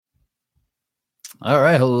All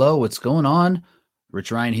right. Hello. What's going on?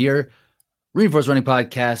 Rich Ryan here. Reinforced Running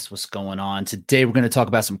Podcast. What's going on? Today, we're going to talk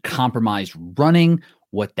about some compromised running,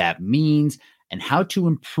 what that means, and how to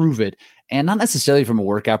improve it. And not necessarily from a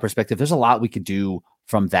workout perspective. There's a lot we could do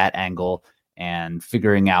from that angle and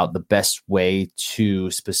figuring out the best way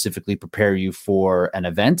to specifically prepare you for an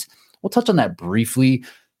event. We'll touch on that briefly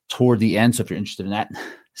toward the end. So if you're interested in that,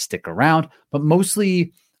 stick around. But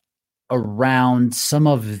mostly around some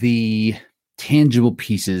of the tangible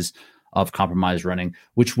pieces of compromised running,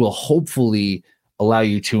 which will hopefully allow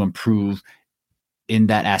you to improve in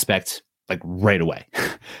that aspect like right away.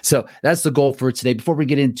 So that's the goal for today. Before we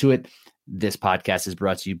get into it, this podcast is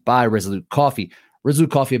brought to you by Resolute Coffee.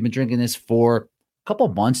 Resolute Coffee, I've been drinking this for a couple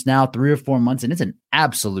of months now, 3 or 4 months, and it's an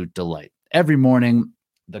absolute delight. Every morning,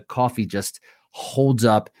 the coffee just holds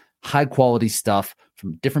up, high quality stuff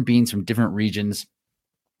from different beans from different regions.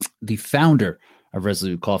 The founder of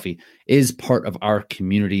Resolute Coffee is part of our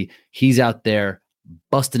community. He's out there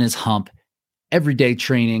busting his hump every day,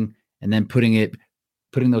 training, and then putting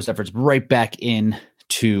those efforts right back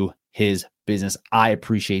into his business. I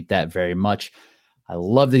appreciate that very much. I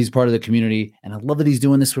love that he's part of the community, and I love that he's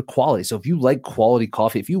doing this for quality. So if you like quality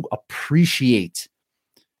coffee, if you appreciate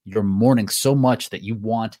your morning so much that you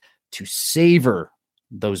want to savor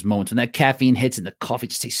those moments when that caffeine hits and the coffee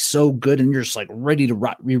just tastes so good and you're just like ready to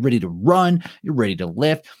rock, you're ready to run, you're ready to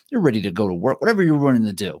lift, you're ready to go to work, whatever you're running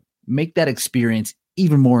to do, make that experience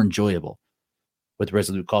even more enjoyable with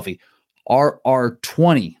Resolute Coffee.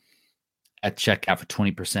 RR20 at checkout for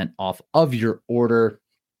 20% off of your order.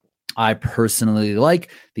 I personally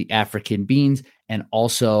like the African beans and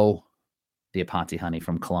also the Aponte honey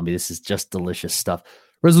from Colombia. This is just delicious stuff.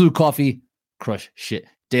 Resolute Coffee, crush shit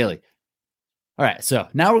daily. All right, so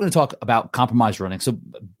now we're going to talk about compromised running. So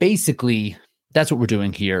basically, that's what we're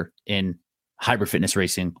doing here in hybrid fitness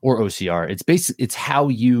racing or OCR. It's how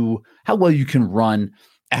well you can run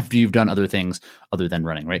after you've done other things other than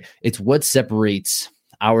running, right? It's what separates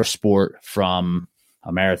our sport from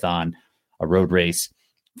a marathon, a road race,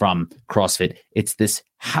 from CrossFit. It's this: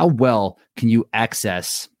 how well can you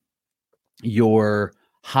access your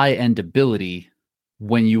high-end ability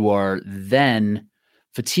when you are then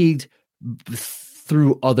fatigued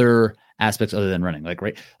through other aspects other than running, like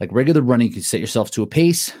regular running, you can set yourself to a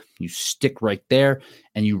pace, you stick right there,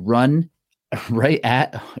 and you run right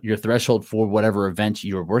at your threshold for whatever event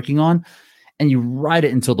you're working on, and you ride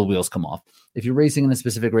it until the wheels come off. If you're racing in a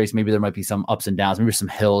specific race, maybe there might be some ups and downs, maybe some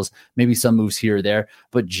hills, maybe some moves here or there,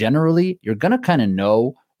 but generally you're going to kind of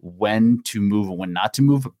know when to move and when not to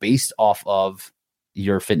move based off of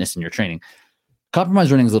your fitness and your training.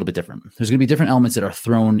 Compromised running is a little bit different. There's going to be different elements that are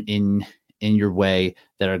thrown in your way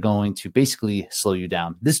that are going to basically slow you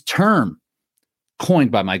down. This term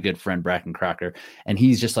coined by my good friend Bracken Crocker, and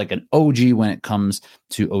he's just like an OG when it comes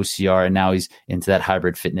to OCR, and now he's into that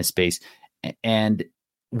hybrid fitness space. And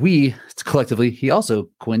we collectively, he also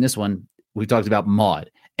coined this one. We talked about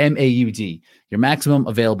MAUD, MAUD, your maximum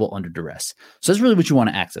available under duress. So that's really what you want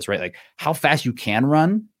to access, right? Like how fast you can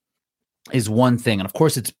run is one thing. And of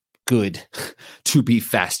course, it's good to be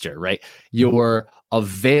faster, right? Your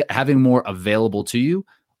having more available to you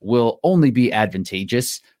will only be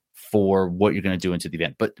advantageous for what you're going to do into the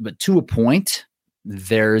event. But to a point,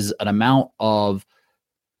 there's an amount of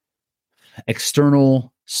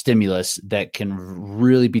external stimulus that can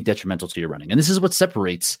really be detrimental to your running. And this is what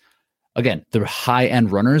separates, again, the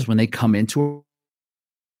high-end runners when they come into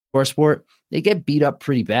our sport, they get beat up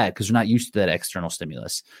pretty bad because they're not used to that external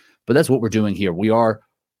stimulus. But that's what we're doing here. We are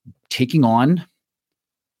taking on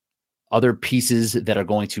other pieces that are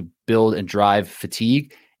going to build and drive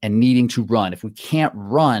fatigue and needing to run. If we can't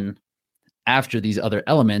run after these other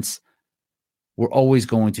elements, we're always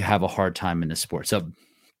going to have a hard time in this sport. So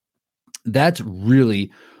that's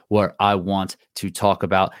really what I want to talk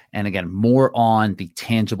about. And again, more on the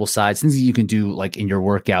tangible side, things that you can do like in your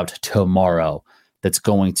workout tomorrow that's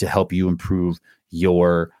going to help you improve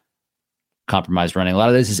your compromised running. A lot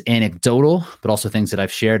of this is anecdotal, but also things that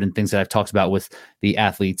I've shared and things that I've talked about with the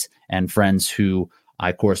athletes and friends who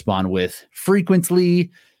I correspond with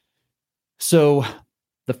frequently. So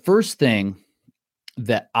the first thing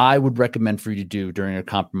that I would recommend for you to do during your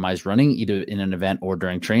compromised running, either in an event or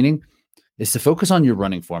during training, is to focus on your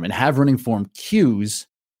running form and have running form cues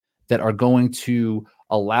that are going to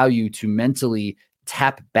allow you to mentally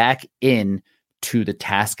tap back in to the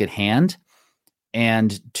task at hand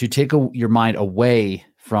and to take your mind away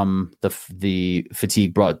from the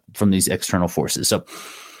fatigue brought from these external forces. So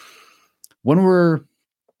when we're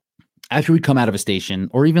after we come out of a station,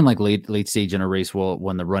 or even like late stage in a race,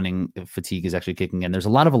 when the running fatigue is actually kicking in, there's a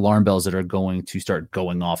lot of alarm bells that are going to start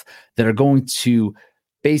going off that are going to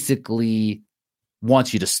basically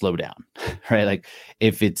want you to slow down, right? Like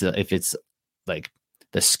if it's like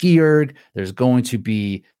the ski erg, there's going to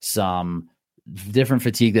be some different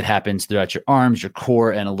fatigue that happens throughout your arms, your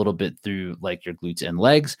core, and a little bit through like your glutes and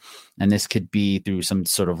legs. And this could be through some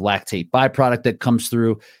sort of lactate byproduct that comes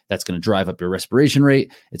through that's going to drive up your respiration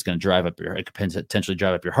rate. It's going to it could potentially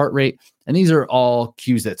drive up your heart rate. And these are all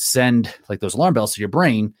cues that send like those alarm bells to your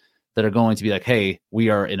brain that are going to be like, hey, we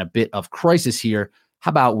are in a bit of crisis here. How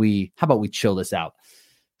about we chill this out?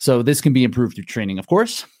 So this can be improved through training, of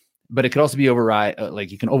course, but it could also be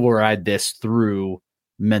you can override this through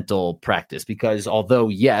mental practice, because although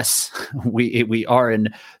yes, we are in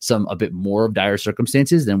a bit more of dire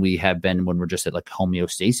circumstances than we have been when we're just at like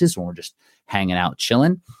homeostasis, when we're just hanging out,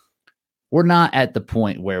 chilling, we're not at the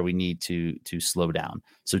point where we need to slow down.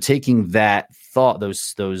 So taking that thought,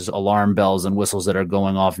 those alarm bells and whistles that are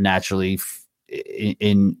going off naturally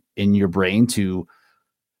in your brain to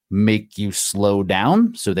make you slow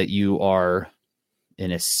down so that you are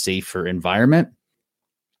in a safer environment,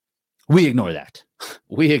 we ignore that.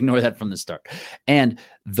 We ignore that from the start. And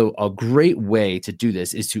a great way to do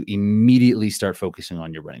this is to immediately start focusing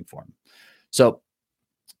on your running form. So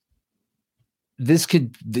this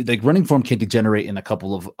running form can degenerate in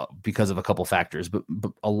because of a couple factors, but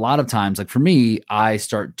a lot of times, like for me, I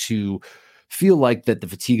start to feel like that the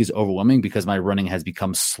fatigue is overwhelming because my running has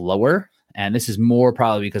become slower. And this is more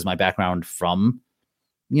probably because my background from,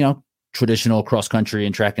 traditional cross country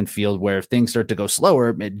and track and field, where if things start to go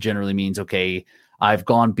slower, it generally means, okay, I've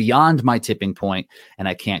gone beyond my tipping point and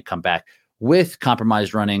I can't come back. With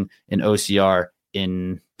compromised running in OCR,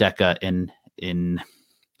 in DEKA, in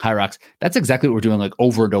HYROX, that's exactly what we're doing, like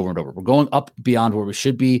over and over and over. We're going up beyond where we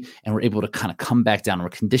should be, and we're able to kind of come back down. We're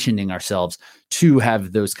conditioning ourselves to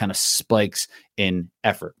have those kind of spikes in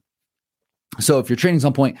effort. So if your training's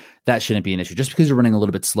on point, that shouldn't be an issue. Just because you're running a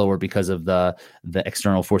little bit slower because of the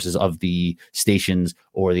external forces of the stations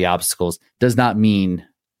or the obstacles does not mean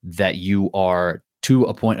that you are to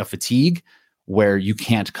a point of fatigue where you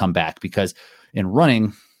can't come back. Because in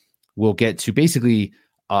running, we'll get to basically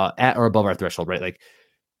at or above our threshold, right? Like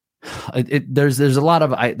there's a lot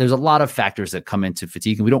of factors that come into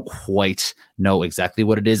fatigue, and we don't quite know exactly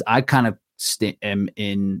what it is. I kind of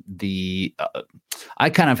I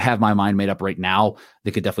kind of have my mind made up right now. They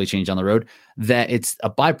could definitely change on the road, that it's a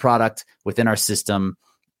byproduct within our system,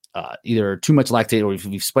 either too much lactate, or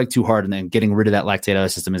we've spiked too hard, and then getting rid of that lactate out of the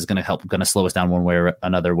system is going to slow us down one way or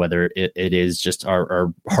another, whether it is just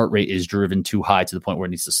our heart rate is driven too high to the point where it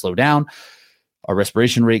needs to slow down. Our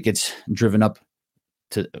respiration rate gets driven up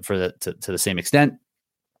to the same extent,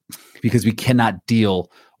 because we cannot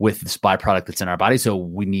deal with this byproduct that's in our body. So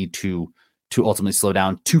we need to ultimately slow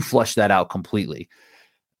down to flush that out completely.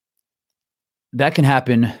 That can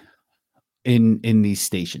happen in these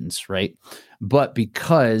stations, right? But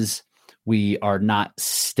because we are not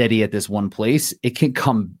steady at this one place, it can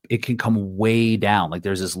come way down. Like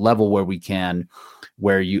there's this level where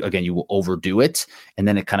you will overdo it, and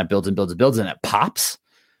then it kind of builds and builds and builds, and it pops.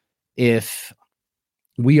 If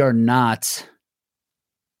we are not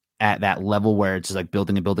at that level where it's just like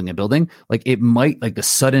building and building and building, like it might, like the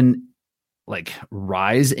sudden like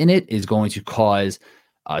rise in it is going to cause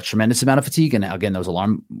a tremendous amount of fatigue. And again, those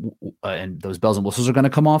alarm and those bells and whistles are going to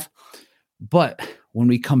come off. But when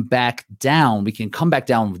we come back down, we can come back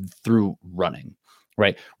down through running,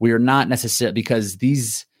 right? We are not necessarily, because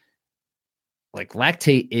these like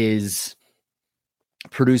lactate is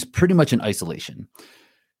produced pretty much in isolation.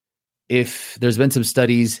 If there's been some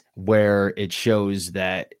studies where it shows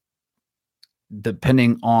that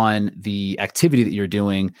depending on the activity that you're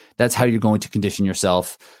doing, that's how you're going to condition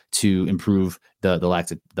yourself to improve the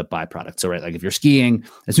lactate, the byproduct. So, right, like if you're skiing,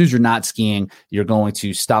 as soon as you're not skiing, you're going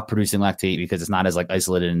to stop producing lactate because it's not as like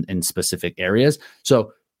isolated in specific areas. So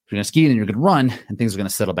if you're going to ski and you're going to run, and things are going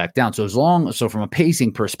to settle back down. So from a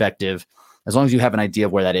pacing perspective, as long as you have an idea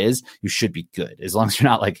of where that is, you should be good. As long as you're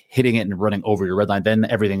not like hitting it and running over your red line, then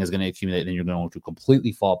everything is going to accumulate and you're going to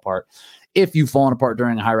completely fall apart. If you've fallen apart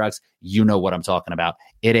during a HYROX, you know what I'm talking about.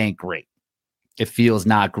 It ain't great. It feels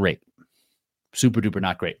not great. Super duper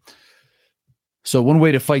not great. So one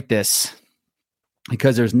way to fight this,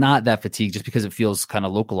 because there's not that fatigue, just because it feels kind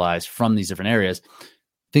of localized from these different areas,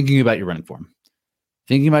 thinking about your running form.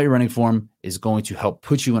 Thinking about your running form is going to help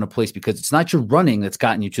put you in a place, because it's not your running that's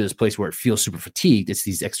gotten you to this place where it feels super fatigued. It's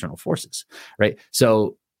these external forces, right?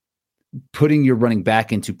 So putting your running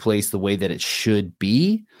back into place the way that it should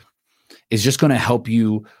be is just going to help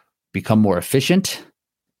you become more efficient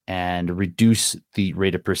and reduce the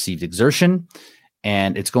rate of perceived exertion.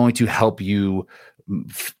 And it's going to help you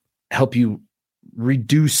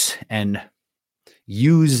reduce and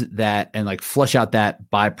use that and like flush out that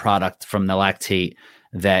byproduct from the lactate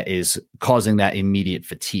that is causing that immediate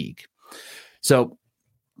fatigue. So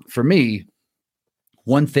for me,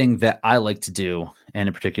 one thing that I like to do, and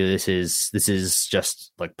in particular, this is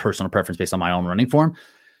just like personal preference based on my own running form.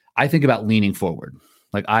 I think about leaning forward.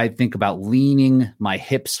 Like I think about leaning my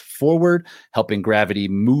hips forward, helping gravity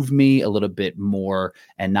move me a little bit more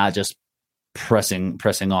and not just pressing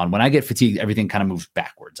on. When I get fatigued, everything kind of moves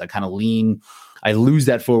backwards. I kind of lean, I lose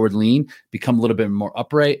that forward lean, become a little bit more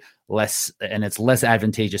upright, and it's less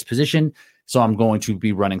advantageous position. So I'm going to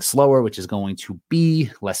be running slower, which is going to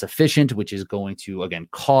be less efficient, which is going to, again,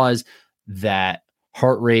 cause that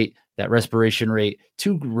heart rate, that respiration rate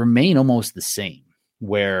to remain almost the same.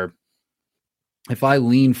 Where if I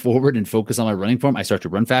lean forward and focus on my running form, I start to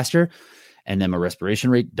run faster, and then my respiration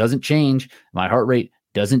rate doesn't change. My heart rate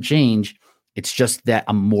doesn't change. It's just that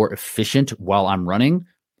I'm more efficient while I'm running.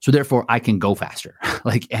 So therefore I can go faster.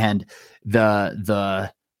 And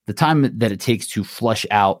the time that it takes to flush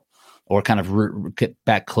out or kind of get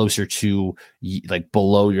back closer to like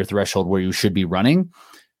below your threshold where you should be running,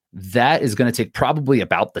 that is going to take probably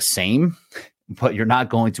about the same, but you're not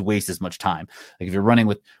going to waste as much time. Like if you're running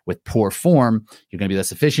with poor form, you're going to be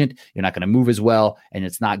less efficient. You're not going to move as well. And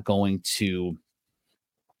it's not going to,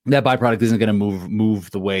 that byproduct isn't going to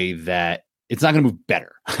move the way that it's not going to move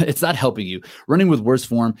better. It's not helping you. Running with worse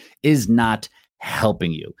form is not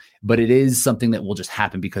helping you, but it is something that will just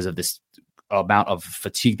happen because of this amount of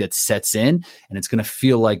fatigue that sets in, and it's going to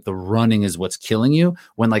feel like the running is what's killing you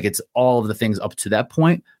when like it's all of the things up to that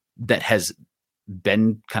point that has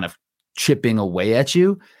been kind of chipping away at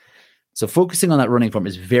you. So focusing on that running form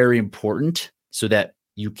is very important so that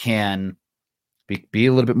you can be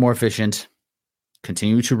a little bit more efficient,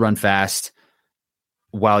 continue to run fast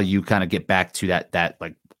while you kind of get back to that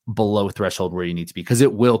like below threshold where you need to be, because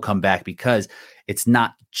it will come back, because it's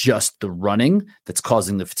not just the running that's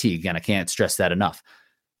causing the fatigue. Again, I can't stress that enough.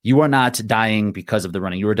 You are not dying because of the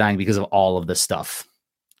running. You are dying because of all of the stuff.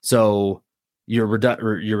 So your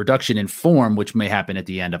reduction in form, which may happen at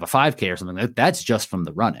the end of a 5K or something, that's just from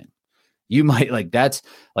the running. You might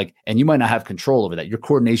and you might not have control over that. Your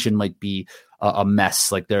coordination might be a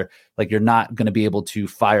mess. You're not going to be able to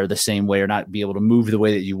fire the same way or not be able to move the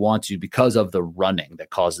way that you want to because of the running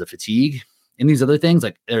that caused the fatigue. And these other things,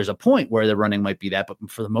 like there's a point where the running might be that, but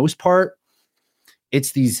for the most part,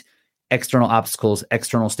 it's these external obstacles,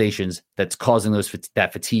 external stations that's causing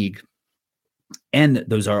that fatigue. And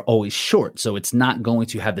those are always short. So it's not going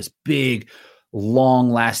to have this big,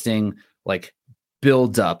 long lasting, like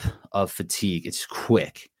buildup of fatigue. It's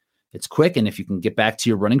quick. And if you can get back to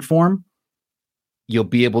your running form, you'll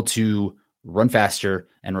be able to run faster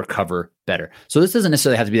and recover better. So this doesn't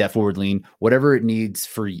necessarily have to be that forward lean. Whatever it needs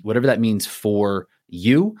for whatever that means for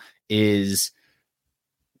you is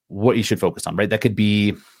what you should focus on, right? That could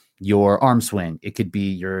be your arm swing. It could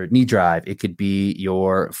be your knee drive. It could be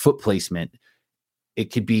your foot placement.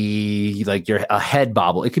 It could be like a head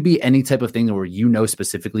bobble. It could be any type of thing where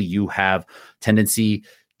specifically you have tendency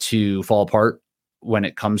to fall apart when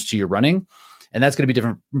it comes to your running. And that's going to be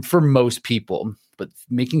different for most people, but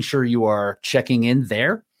making sure you are checking in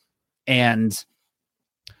there and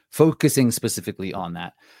focusing specifically on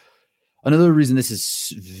that. Another reason this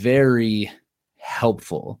is very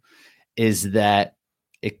helpful is that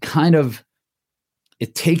it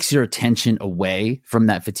takes your attention away from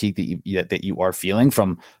that fatigue that you are feeling,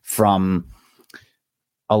 from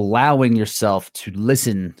allowing yourself to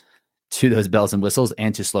listen to those bells and whistles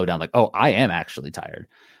and to slow down. Like, oh, I am actually tired.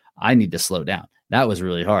 I need to slow down. That was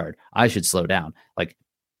really hard. I should slow down. Like,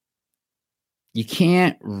 you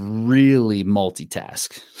can't really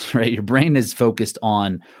multitask, right? Your brain is focused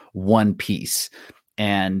on one piece,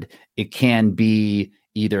 and it can be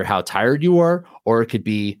either how tired you are, or it could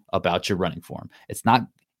be about your running form. It's not,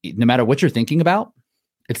 no matter what you're thinking about,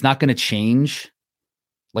 it's not going to change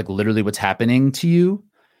like literally what's happening to you,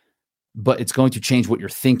 but it's going to change what you're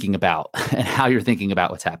thinking about and how you're thinking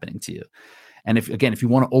about what's happening to you. And if you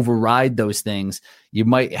want to override those things, you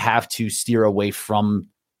might have to steer away from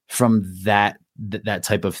that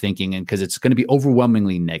type of thinking, and because it's going to be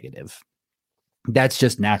overwhelmingly negative. That's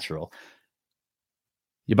just natural.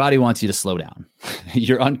 Your body wants you to slow down.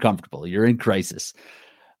 You're uncomfortable. You're in crisis,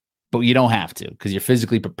 but you don't have to, because you're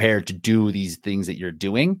physically prepared to do these things that you're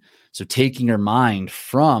doing. So taking your mind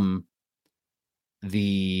from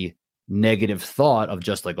the negative thought of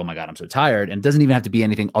just like, oh my God, I'm so tired. And it doesn't even have to be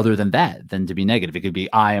anything other than that, than to be negative. It could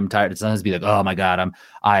be, I am tired. It doesn't have to be like, oh my God,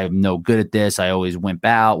 I'm no good at this. I always wimp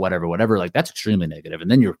out, whatever. Like that's extremely negative.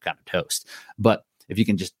 And then you're kind of toast. But if you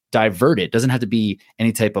can just divert it, doesn't have to be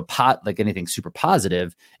any type of like anything super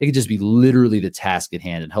positive. It could just be literally the task at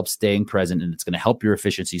hand and help staying present. And it's going to help your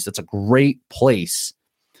efficiency. So it's a great place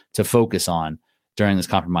to focus on during this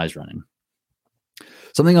compromised running.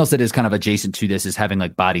 Something else that is kind of adjacent to this is having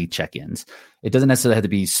like body check-ins. It doesn't necessarily have to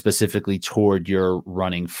be specifically toward your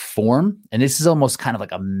running form. And this is almost kind of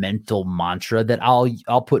like a mental mantra that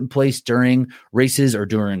I'll put in place during races or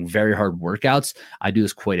during very hard workouts. I do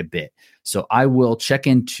this quite a bit. So I will check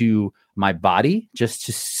into my body just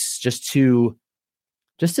to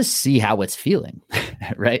see how it's feeling,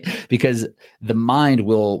 right? Because the mind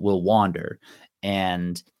will wander,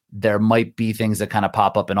 and there might be things that kind of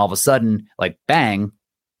pop up, and all of a sudden, like bang,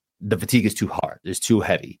 the fatigue is too hard. It's too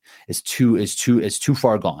heavy. It's too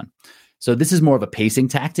far gone. So this is more of a pacing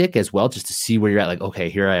tactic as well, just to see where you're at. Like,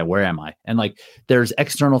 okay, here I am. Where am I? And like, there's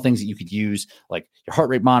external things that you could use, like your heart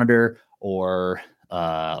rate monitor or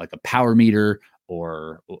like a power meter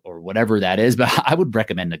or whatever that is. But I would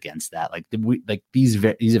recommend against that. Like these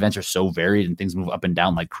events are so varied and things move up and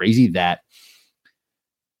down like crazy that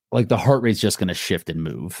like the heart rate's just going to shift and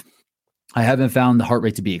move. I haven't found the heart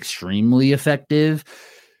rate to be extremely effective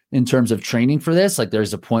in terms of training for this. Like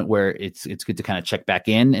there's a point where it's good to kind of check back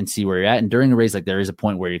in and see where you're at. And during a race, like there is a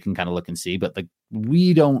point where you can kind of look and see, but like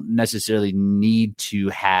we don't necessarily need to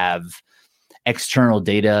have external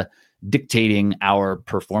data dictating our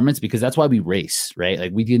performance, because that's why we race, right?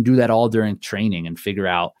 Like we can do that all during training and figure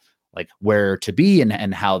out like where to be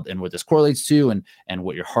and how and what this correlates to and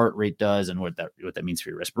what your heart rate does and what that means for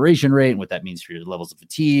your respiration rate and what that means for your levels of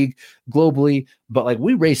fatigue globally. But like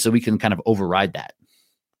we race so we can kind of override that.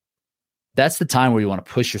 That's the time where you want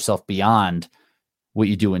to push yourself beyond what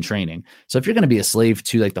you do in training. So if you're going to be a slave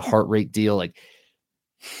to like the heart rate deal, like,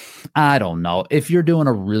 I don't know, if you're doing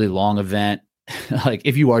a really long event, like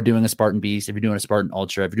if you are doing a Spartan Beast, if you're doing a Spartan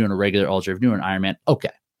Ultra, if you're doing a regular Ultra, if you're doing an Ironman,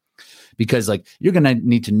 okay. Because like you're going to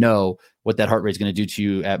need to know what that heart rate is going to do to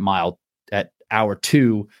you at hour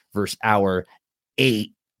 2 versus hour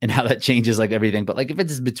 8 and how that changes like everything. But like if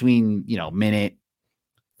it's between, minute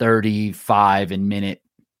 35 and minute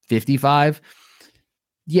 55,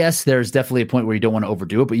 yes, there's definitely a point where you don't want to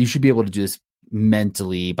overdo it, but you should be able to do this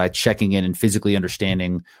mentally by checking in and physically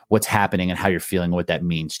understanding what's happening and how you're feeling and what that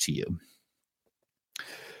means to you.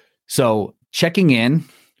 So checking in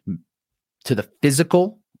to the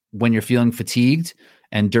physical when you're feeling fatigued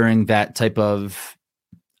and during that type of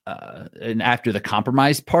and after the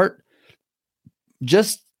compromised part,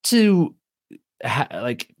 just to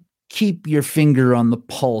keep your finger on the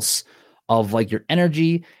pulse of like your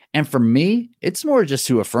energy. And for me, it's more just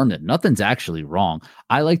to affirm that nothing's actually wrong.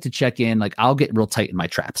 I like to check in, like I'll get real tight in my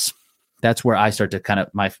traps. That's where I start to kind of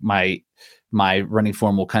my running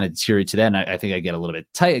form will kind of deteriorate to that. And I think I get a little bit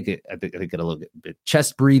tight. I think I get a little bit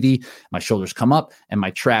chest breathy. My shoulders come up and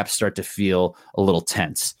my traps start to feel a little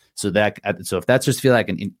tense. So if that's just feel like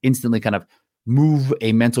I can instantly kind of move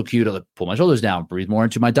a mental cue to like pull my shoulders down, breathe more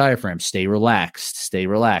into my diaphragm, stay relaxed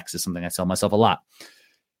is something I tell myself a lot.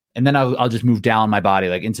 And then I'll just move down my body,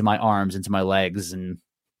 like into my arms, into my legs, and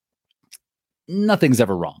nothing's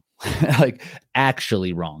ever wrong. Like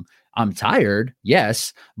actually wrong. I'm tired,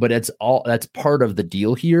 yes, but that's part of the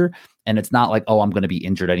deal here. And it's not like, oh, I'm going to be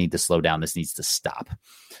injured. I need to slow down. This needs to stop.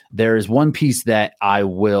 There is one piece that I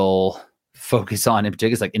will focus on in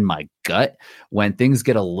particular, is like in my gut. When things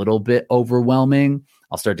get a little bit overwhelming,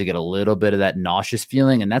 I'll start to get a little bit of that nauseous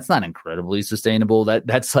feeling, and that's not incredibly sustainable.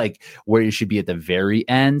 That's like where you should be at the very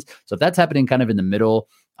end. So if that's happening kind of in the middle,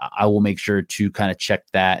 I will make sure to kind of check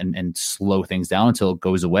that and slow things down until it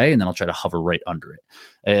goes away, and then I'll try to hover right under it.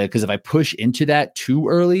 Because if I push into that too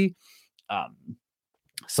early,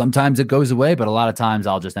 sometimes it goes away, but a lot of times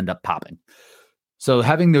I'll just end up popping. So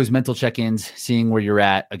having those mental check-ins, seeing where you're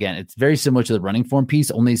at, again, it's very similar to the running form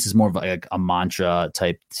piece, only this is more of like a mantra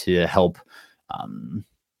type to help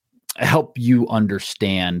you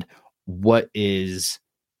understand what is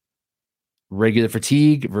regular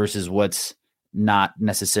fatigue versus what's not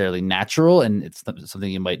necessarily natural. And it's something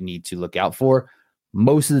you might need to look out for.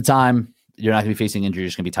 Most of the time, you're not going to be facing injury. You're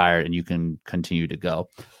just going to be tired and you can continue to go.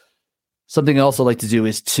 Something I also like to do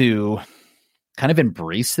is to kind of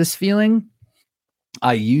embrace this feeling.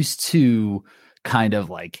 I used to kind of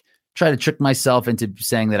like try to trick myself into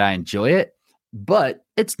saying that I enjoy it, but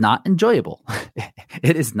it's not enjoyable.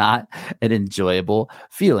 It is not an enjoyable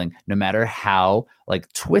feeling, no matter how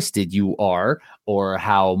like twisted you are or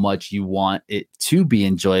how much you want it to be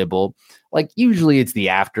enjoyable. Like usually it's the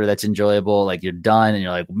after that's enjoyable. Like you're done and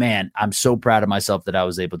you're like, man, I'm so proud of myself that I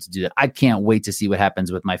was able to do that. I can't wait to see what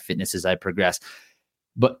happens with my fitness as I progress.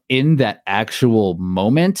 But in that actual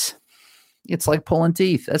moment, it's like pulling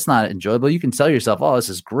teeth. That's not enjoyable. You can tell yourself, oh, this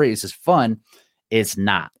is great. This is fun. It's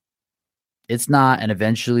not. It's not. And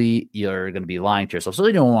eventually you're going to be lying to yourself. So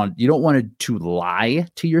you don't want to lie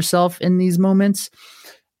to yourself in these moments,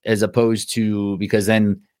 as opposed to, because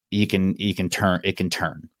then it can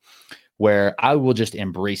turn where I will just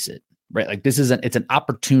embrace it, right? Like it's an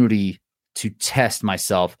opportunity to test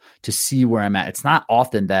myself, to see where I'm at. It's not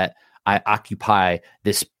often that I occupy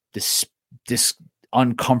this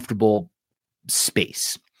uncomfortable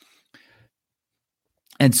space.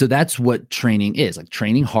 And so that's what training is. Like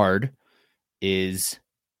training hard is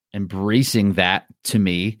embracing that to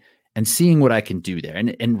me and seeing what I can do there.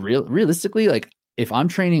 And realistically, like if I'm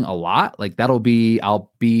training a lot, like I'll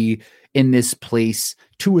be in this place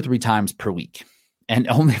 2 or 3 times per week, and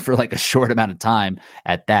only for like a short amount of time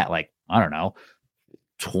at that, like, I don't know,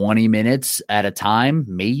 20 minutes at a time,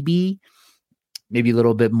 maybe a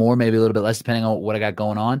little bit more, maybe a little bit less, depending on what I got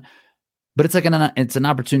going on. But it's like it's an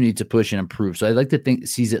opportunity to push and improve. So I like to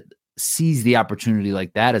seize the opportunity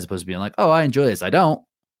like that, as opposed to being like, oh, I enjoy this. I don't,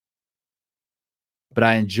 but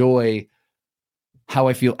I enjoy how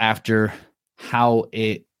I feel after, how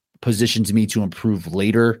it positions me to improve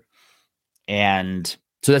later. And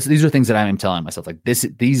so these are things that I'm telling myself, like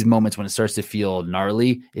these moments when it starts to feel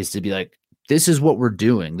gnarly, is to be like, this is what we're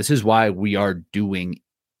doing. This is why we are doing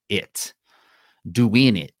it.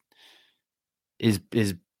 Doing it is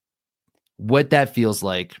what that feels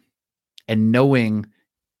like, and knowing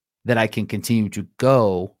that I can continue to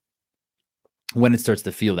go when it starts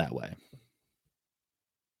to feel that way.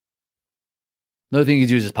 Another thing you can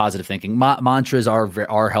do is just positive thinking. Mantras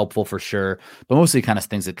are helpful for sure, but mostly kind of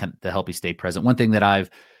things that help you stay present. One thing that I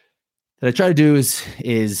try to do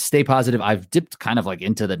is stay positive. I've dipped kind of like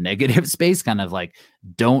into the negative space, kind of like,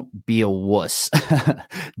 don't be a wuss,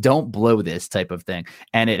 don't blow this type of thing.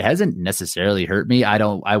 And it hasn't necessarily hurt me.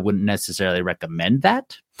 I wouldn't necessarily recommend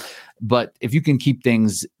that, but if you can keep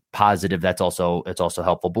things positive, it's also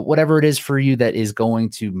helpful. But whatever it is for you that is going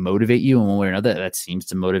to motivate you in one way or another, that seems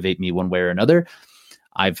to motivate me one way or another.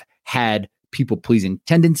 I've had people pleasing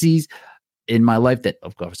tendencies in my life that,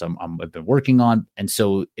 of course, I've been working on. And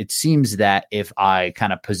so it seems that if I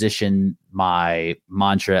kind of position my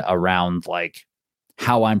mantra around like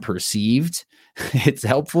how I'm perceived, it's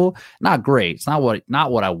helpful. Not great. It's not what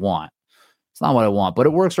I want. It's not what I want, but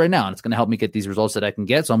it works right now, and it's going to help me get these results that I can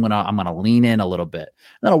get. So I'm gonna lean in a little bit,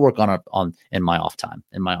 and then I'll work on in my off time.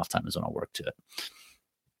 In my off time is when I'll work to it.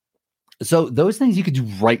 So those things you could do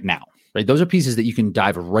right now, right? Those are pieces that you can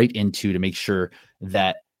dive right into to make sure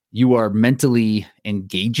that you are mentally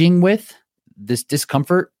engaging with this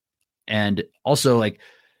discomfort, and also like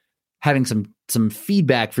having some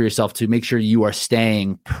feedback for yourself to make sure you are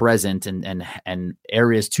staying present and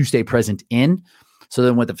areas to stay present in. So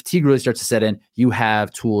then when the fatigue really starts to set in, you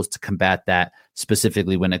have tools to combat that,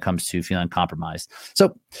 specifically when it comes to feeling compromised.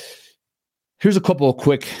 So here's a couple of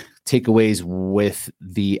quick takeaways with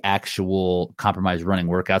the actual compromised running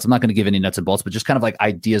workouts. I'm not going to give any nuts and bolts, but just kind of like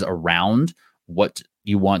ideas around what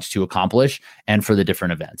you want to accomplish and for the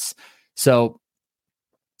different events. So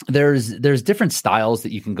there's different styles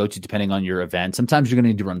that you can go to depending on your event. Sometimes you're going to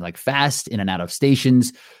need to run like fast in and out of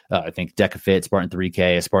stations. I think DEKAFIT, Spartan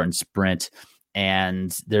 3K, a Spartan Sprint.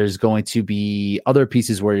 And there's going to be other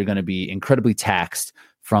pieces where you're going to be incredibly taxed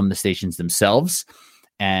from the stations themselves.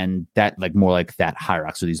 And that like more like that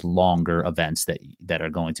HYROX, so these longer events that are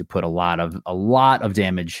going to put a lot of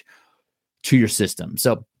damage to your system.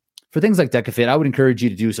 So for things like DEKAFIT, I would encourage you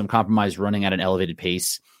to do some compromised running at an elevated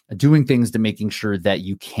pace, doing things to making sure that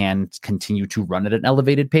you can continue to run at an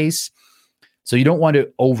elevated pace. So you don't want to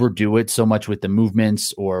overdo it so much with the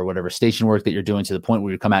movements or whatever station work that you're doing to the point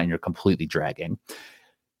where you come out and you're completely dragging.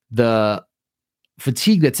 The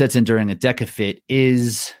fatigue that sets in during a DEKAFIT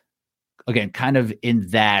is, again, kind of in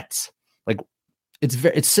that, like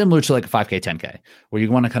it's similar to like a 5K, 10K, where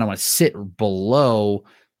you want to sit below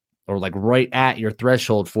or like right at your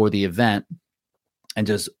threshold for the event and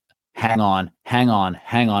just hang on.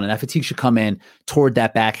 And that fatigue should come in toward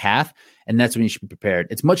that back half. And that's when you should be prepared.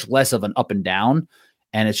 It's much less of an up and down,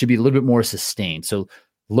 and it should be a little bit more sustained. So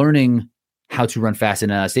learning how to run fast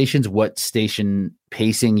in stations, what station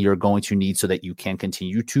pacing you're going to need so that you can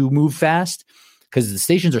continue to move fast, because the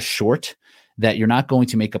stations are short, that you're not going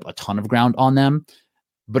to make up a ton of ground on them.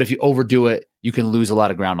 But if you overdo it, you can lose a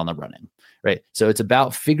lot of ground on the running, right? So it's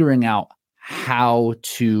about figuring out how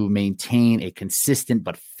to maintain a consistent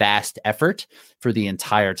but fast effort for the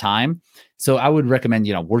entire time. So I would recommend,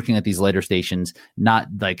 working at these lighter stations, not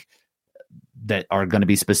like that are going to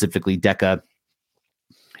be specifically DEKA,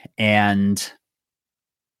 and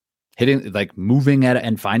hitting, like, moving at it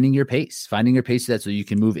and finding your pace that so you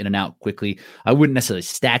can move in and out quickly. I wouldn't necessarily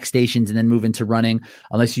stack stations and then move into running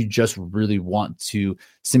unless you just really want to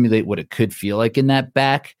simulate what it could feel like in that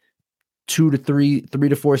back 3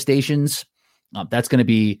 to 4 stations. That's going to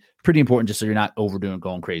be pretty important just so you're not overdoing,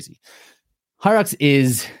 going crazy. HYROX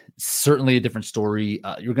is certainly a different story.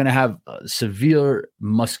 You're going to have severe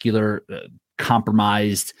muscular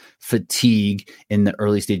compromised fatigue in the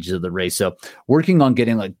early stages of the race. So working on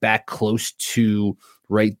getting like back close to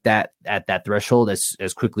right at that threshold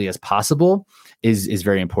as quickly as possible is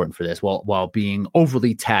very important for this while being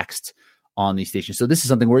overly taxed on these stations. So this is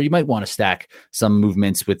something where you might want to stack some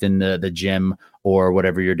movements within the gym or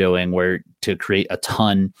whatever you're doing where to create a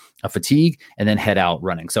ton of fatigue and then head out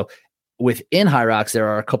running. So within HYROX, there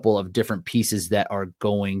are a couple of different pieces that are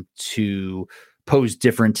going to pose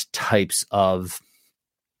different types of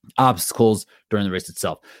obstacles during the race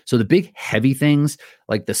itself. So the big heavy things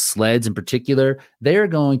like the sleds in particular, they're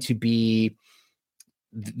going to be,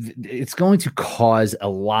 it's going to cause a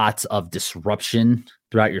lot of disruption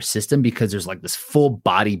throughout your system because there's like this full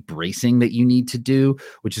body bracing that you need to do,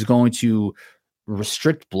 which is going to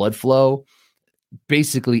restrict blood flow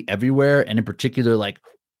basically everywhere. And in particular, like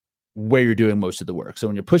where you're doing most of the work. So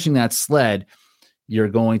when you're pushing that sled, you're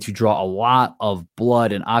going to draw a lot of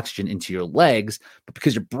blood and oxygen into your legs, but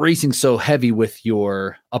because you're bracing so heavy with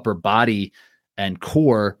your upper body and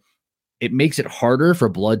core, it makes it harder for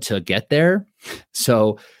blood to get there.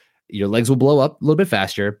 So your legs will blow up a little bit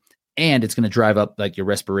faster, and it's going to drive up like your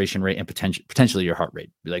respiration rate and potentially your heart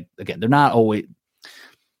rate. Like, again, they're not always,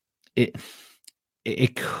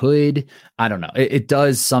 it could, I don't know. It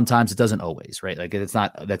does sometimes, it doesn't always, right? Like that's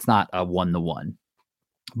not a 1-to-1,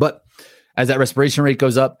 but as that respiration rate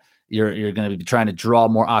goes up, you're going to be trying to draw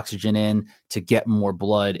more oxygen in to get more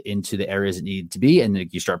blood into the areas it need to be. And then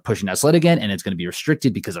you start pushing that sled again, and it's going to be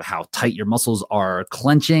restricted because of how tight your muscles are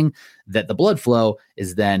clenching, that the blood flow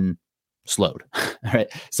is then slowed. All right.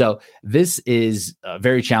 So this is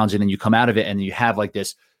very challenging, and you come out of it and you have like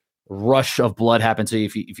this rush of blood happen. So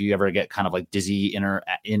if you ever get kind of like dizzy in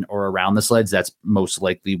or around the sleds, that's most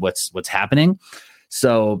likely what's happening.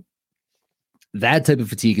 So that type of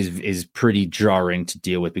fatigue is pretty jarring to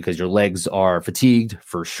deal with because your legs are fatigued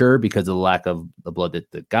for sure because of the lack of the blood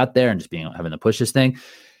that got there and just having to push this thing.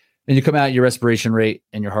 And you come out, your respiration rate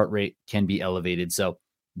and your heart rate can be elevated. So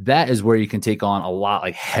that is where you can take on a lot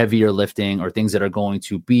like heavier lifting or things that are going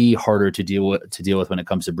to be harder to deal with when it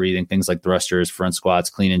comes to breathing. Things like thrusters, front squats,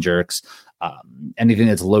 clean and jerks, anything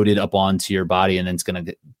that's loaded up onto your body and then it's going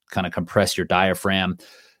to kind of compress your diaphragm.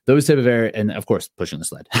 Those type of area, and of course, pushing the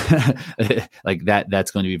sled like that's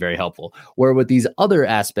going to be very helpful. Where with these other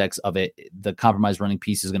aspects of it, the compromised running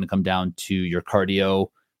piece is going to come down to your cardio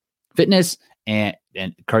fitness and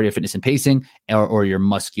cardio fitness and pacing, or your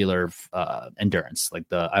muscular endurance. Like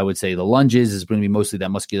I would say the lunges is going to be mostly that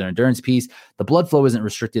muscular endurance piece. The blood flow isn't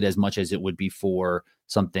restricted as much as it would be for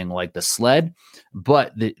something like the sled,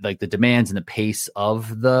 but the demands and the pace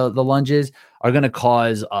of the lunges are going to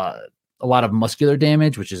cause a lot of muscular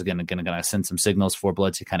damage, which is going to send some signals for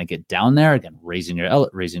blood to kind of get down there. Again, raising your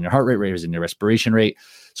heart rate, raising your respiration rate.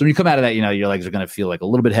 So when you come out of that, your legs are going to feel like a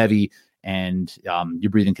little bit heavy, and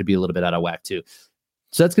your breathing could be a little bit out of whack too.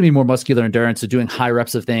 So that's going to be more muscular endurance. So doing high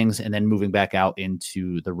reps of things and then moving back out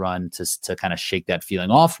into the run to kind of shake that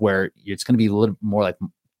feeling off, where it's going to be a little more like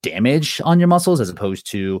damage on your muscles as opposed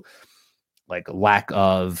to like lack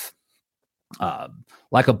of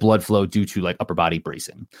blood flow due to like upper body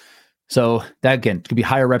bracing. So that, again, could be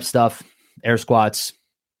higher rep stuff, air squats,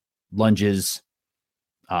 lunges.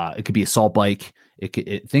 It could be assault bike.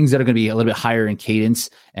 Things that are going to be a little bit higher in cadence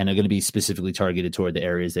and are going to be specifically targeted toward the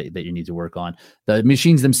areas that you need to work on. The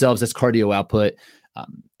machines themselves, that's cardio output.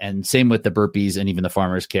 And same with the burpees and even the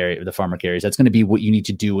farmer carries. That's going to be what you need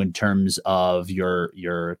to do in terms of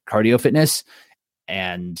your cardio fitness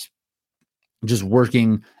and just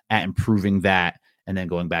working at improving that, and then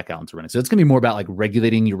going back out into running. So it's going to be more about like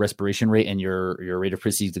regulating your respiration rate and your rate of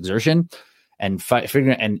perceived exertion, and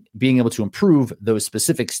figuring and being able to improve those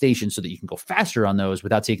specific stations so that you can go faster on those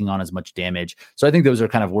without taking on as much damage. So I think those are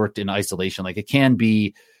kind of worked in isolation. Like it can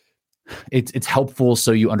be, it's helpful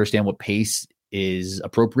so you understand what pace is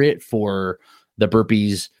appropriate for the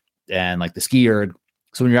burpees and like the ski erg.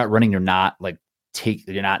 So when you're out running, you're not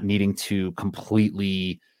needing to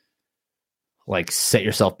completely like set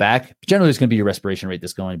yourself back. But generally, it's going to be your respiration rate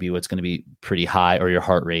that's going to be what's going to be pretty high, or your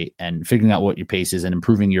heart rate, and figuring out what your pace is and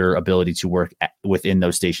improving your ability to work within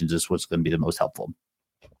those stations is what's going to be the most helpful.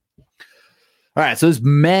 All right. So there's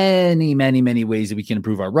many, many, many ways that we can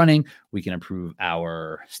improve our running. We can improve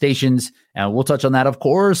our stations, and we'll touch on that. Of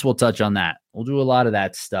course, we'll touch on that. We'll do a lot of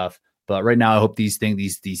that stuff. But right now, I hope these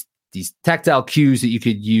tactile cues that you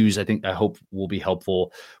could use, I hope will be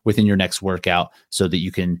helpful within your next workout so that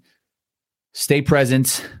you can stay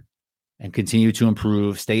present and continue to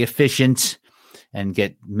improve, stay efficient, and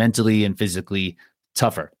get mentally and physically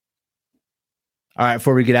tougher. All right,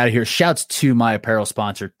 before we get out of here, shouts to my apparel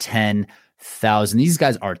sponsor, 10,000. These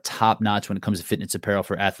guys are top notch when it comes to fitness apparel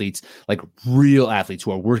for athletes, like real athletes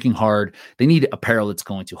who are working hard. They need apparel that's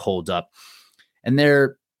going to hold up. And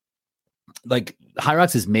they're like,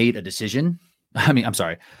 HYROX has made a decision.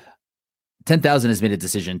 10,000 has made a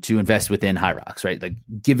decision to invest within HYROX, right? Like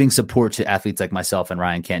giving support to athletes like myself and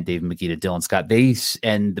Ryan Kent, Dave McGee, Dylan Scott.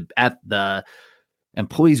 The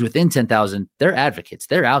employees within 10,000, they're advocates.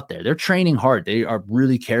 They're out there. They're training hard. They are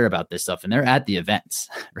really care about this stuff, and they're at the events,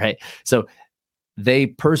 right? So they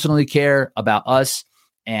personally care about us,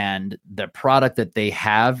 and the product that they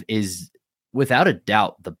have is without a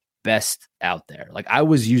doubt the best out there. Like I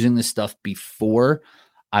was using this stuff before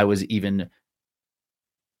I was even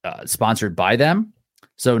sponsored by them.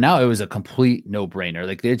 So now it was a complete no-brainer.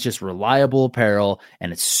 Like it's just reliable apparel,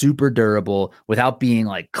 and it's super durable without being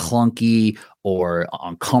like clunky or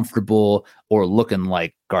uncomfortable or looking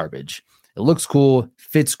like garbage. It looks cool,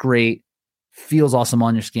 fits great, feels awesome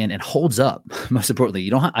on your skin, and holds up. Most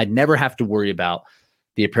importantly, I never have to worry about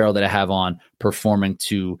the apparel that I have on performing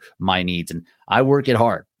to my needs. And I work it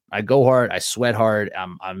hard. I go hard. I sweat hard.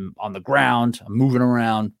 I'm on the ground. I'm moving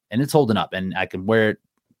around, and it's holding up. And I can wear it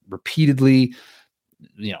repeatedly,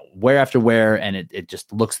 wear after wear, and it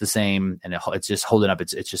just looks the same, and it's just holding up.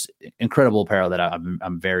 It's just incredible apparel that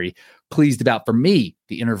I'm very pleased about. For me,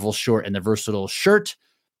 the interval short and the versatile shirt,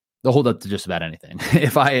 they'll hold up to just about anything.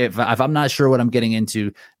 If I'm not sure what I'm getting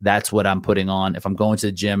into, that's what I'm putting on. If I'm going to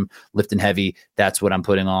the gym lifting heavy, that's what I'm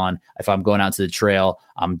putting on. If I'm going out to the trail,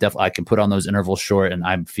 I can put on those interval short, and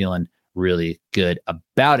I'm feeling really good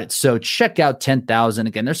about it. So check out 10,000.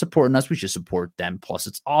 Again, they're supporting us. We should support them. Plus,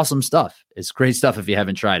 it's awesome stuff. It's great stuff if you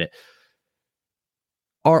haven't tried it.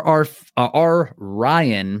 Our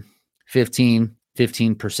Ryan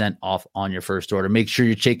 15% off on your first order. Make sure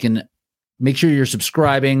you're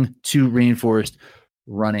subscribing to Reinforced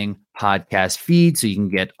Running podcast feed so you can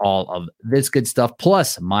get all of this good stuff.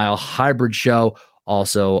 Plus, Mile Hybrid Show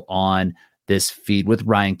also on this feed with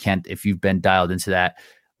Ryan Kent. If you've been dialed into that,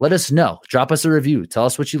 let us know. Drop us a review. Tell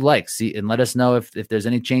us what you like. And let us know if there's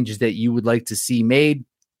any changes that you would like to see made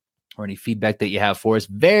or any feedback that you have for us.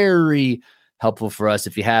 Very helpful for us.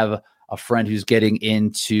 If you have a friend who's getting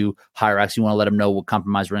into HYROX, you want to let them know what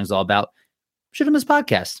Compromise Running is all about, shoot them this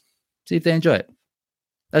podcast. See if they enjoy it.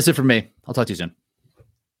 That's it for me. I'll talk to you soon.